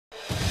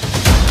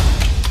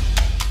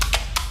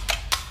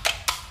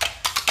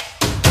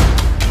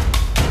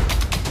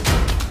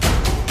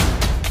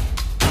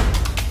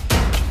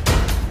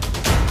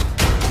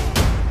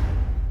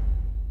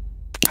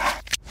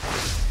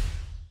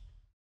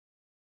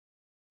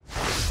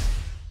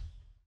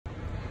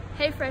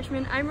Hey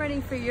freshmen, I'm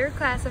running for your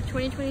class of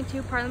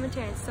 2022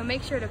 parliamentarians, so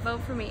make sure to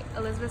vote for me,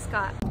 Elizabeth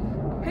Scott.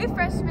 Hey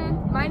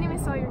freshmen, my name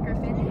is Sawyer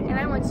Griffin, and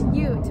I want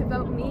you to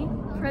vote me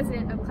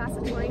president of class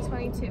of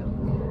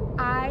 2022.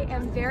 I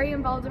am very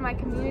involved in my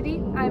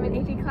community, I'm in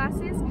AP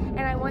classes,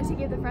 and I want to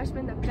give the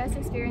freshmen the best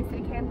experience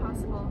they can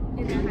possible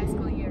in their high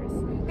school years.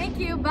 Thank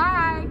you,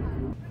 bye!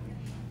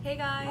 Hey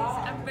guys,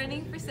 I'm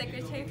running for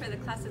secretary for the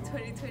class of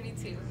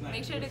 2022.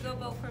 Make sure to go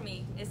vote for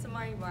me,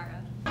 Isamari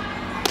Ibarra.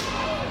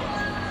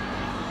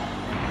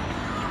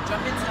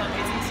 Jump into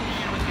amazing senior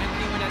year with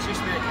Anthony as your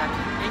spirit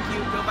captain. Thank you,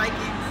 go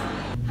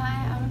Vikings!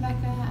 Hi, I'm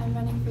Rebecca. I'm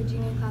running for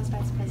junior class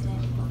vice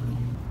president. Vote for me.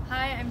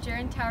 Hi, I'm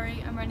Jaren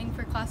Towery. I'm running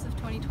for class of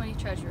 2020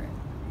 treasurer.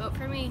 Vote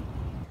for me.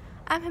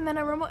 I'm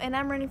Jimena Romo, and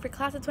I'm running for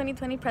class of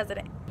 2020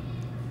 president.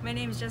 My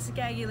name is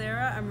Jessica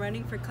Aguilera. I'm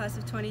running for class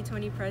of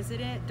 2020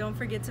 president. Don't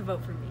forget to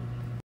vote for me.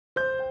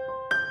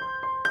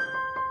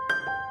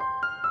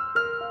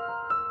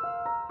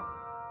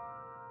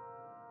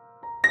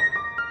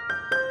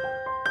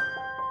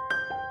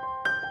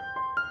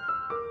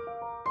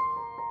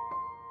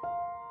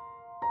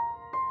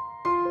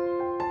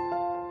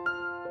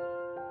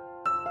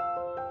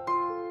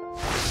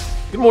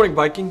 Good morning,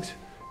 Vikings,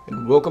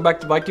 and welcome back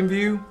to Viking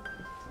View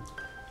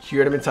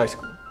here at Edmonds High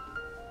School.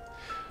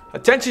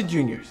 Attention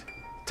juniors,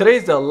 today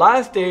is the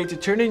last day to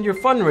turn in your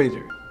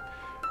fundraiser.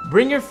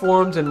 Bring your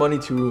forms and money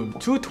to room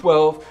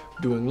 212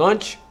 during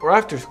lunch or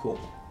after school.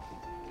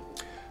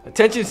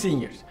 Attention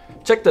seniors,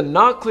 check the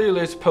not clear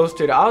list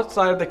posted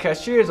outside of the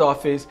cashier's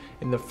office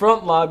in the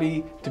front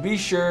lobby to be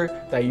sure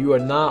that you are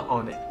not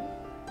on it.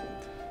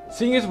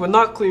 Seniors with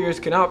not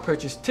clears cannot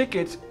purchase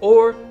tickets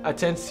or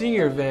attend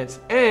senior events,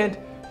 and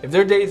if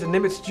their date is a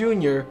Nimitz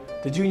Junior,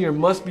 the junior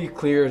must be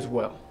clear as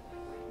well.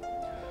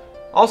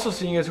 Also,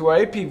 seniors who are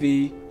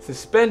APV,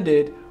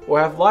 suspended, or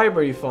have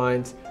library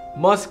fines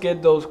must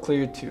get those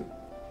cleared too.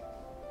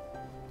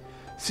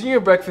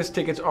 Senior breakfast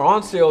tickets are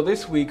on sale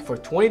this week for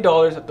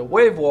 $20 at the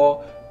Wave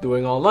Wall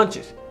during all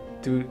lunches,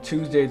 through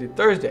Tuesday to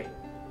Thursday.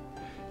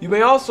 You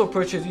may also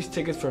purchase these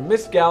tickets from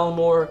Miss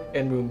Gallimore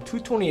in room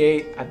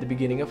 228 at the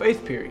beginning of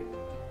 8th period.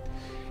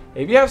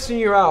 If you have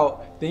senior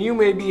out, then you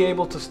may be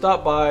able to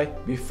stop by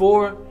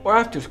before or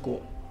after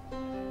school.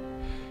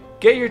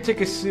 Get your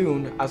tickets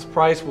soon as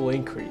price will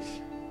increase.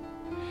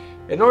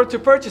 In order to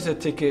purchase a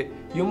ticket,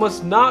 you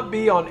must not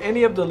be on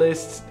any of the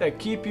lists that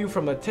keep you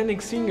from attending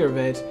senior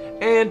events,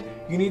 and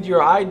you need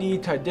your ID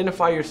to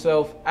identify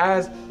yourself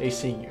as a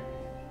senior.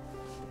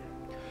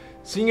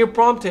 Senior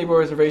prom table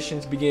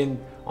reservations begin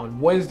on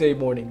Wednesday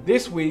morning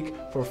this week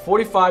for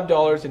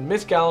 $45 in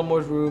Miss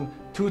Gallimore's room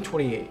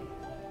 228.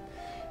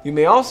 You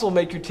may also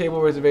make your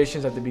table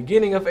reservations at the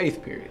beginning of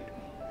 8th period.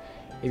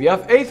 If you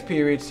have 8th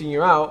period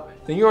senior out,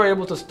 then you are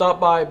able to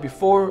stop by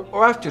before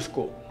or after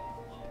school.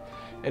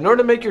 In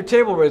order to make your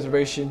table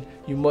reservation,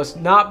 you must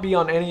not be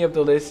on any of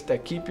the lists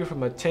that keep you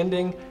from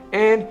attending,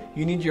 and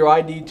you need your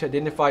ID to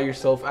identify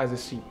yourself as a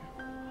senior.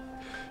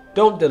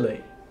 Don't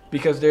delay,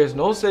 because there is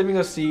no saving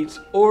of seats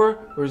or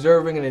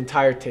reserving an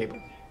entire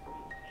table.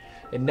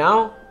 And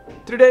now,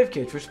 to the Dave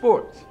Kids for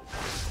sports.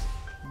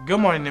 Good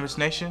morning, Nimitz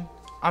Nation.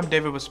 I'm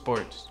David with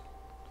sports.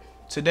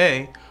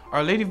 Today,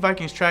 our Lady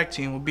Vikings track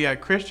team will be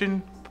at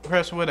Christian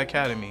Presswood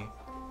Academy.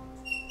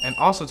 And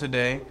also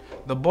today,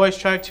 the boys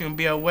track team will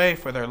be away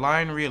for their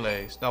line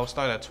relays that will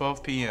start at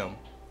 12 p.m.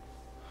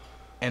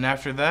 And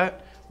after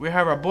that, we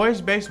have our boys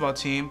baseball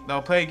team that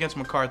will play against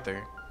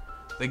MacArthur.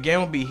 The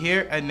game will be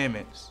here at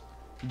Nimitz.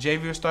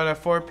 JV will start at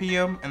 4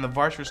 p.m. and the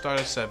varsity will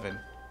start at 7.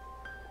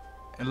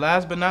 And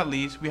last but not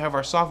least, we have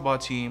our softball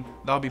team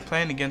that will be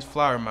playing against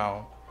Flower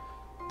Mound.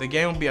 The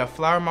game will be at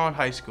Flower Mound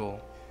High School.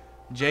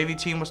 JV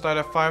team will start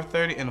at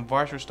 5:30 and the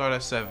varsity will start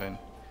at 7.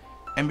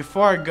 And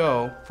before I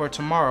go, for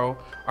tomorrow,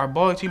 our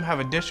bowling team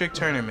have a district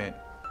tournament.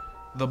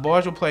 The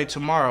boys will play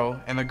tomorrow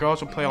and the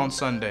girls will play on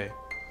Sunday.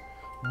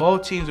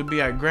 Both teams will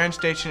be at Grand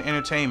Station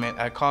Entertainment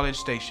at College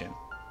Station.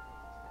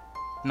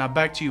 Now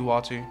back to you,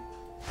 Walter.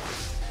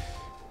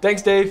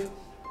 Thanks, Dave.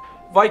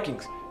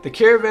 Vikings, the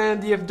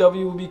Caravan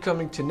DFW will be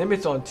coming to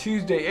Nimitz on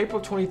Tuesday,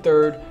 April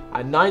 23rd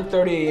at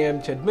 9:30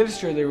 a.m. to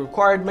administer the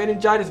required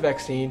meningitis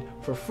vaccine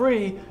for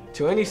free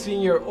to any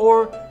senior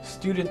or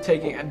student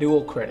taking a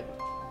dual credit.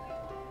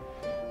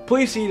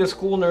 Please see the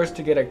school nurse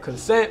to get a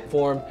consent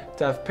form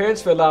to have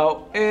parents fill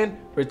out and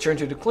return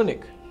to the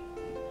clinic.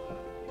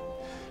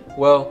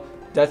 Well,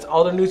 that's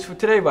all the news for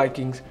today,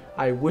 Vikings.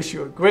 I wish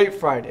you a great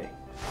Friday.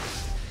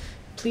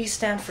 Please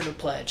stand for the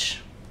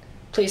pledge.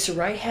 Place your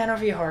right hand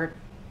over your heart.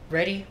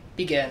 Ready?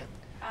 Begin.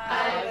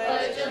 I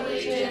pledge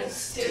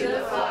allegiance to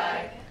the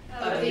flag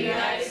of the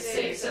United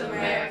States of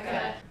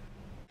America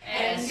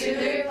and to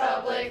the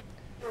republic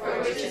for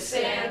which it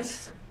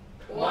stands,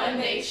 one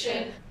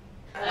nation,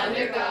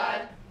 under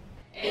God,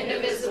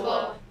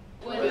 indivisible,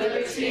 with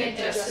liberty and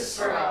justice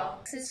for all.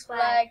 Texas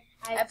flag,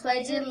 I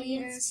pledge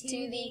allegiance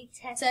to the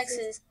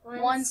Texas,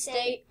 one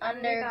state,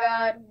 under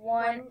God,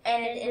 one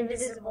and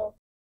indivisible,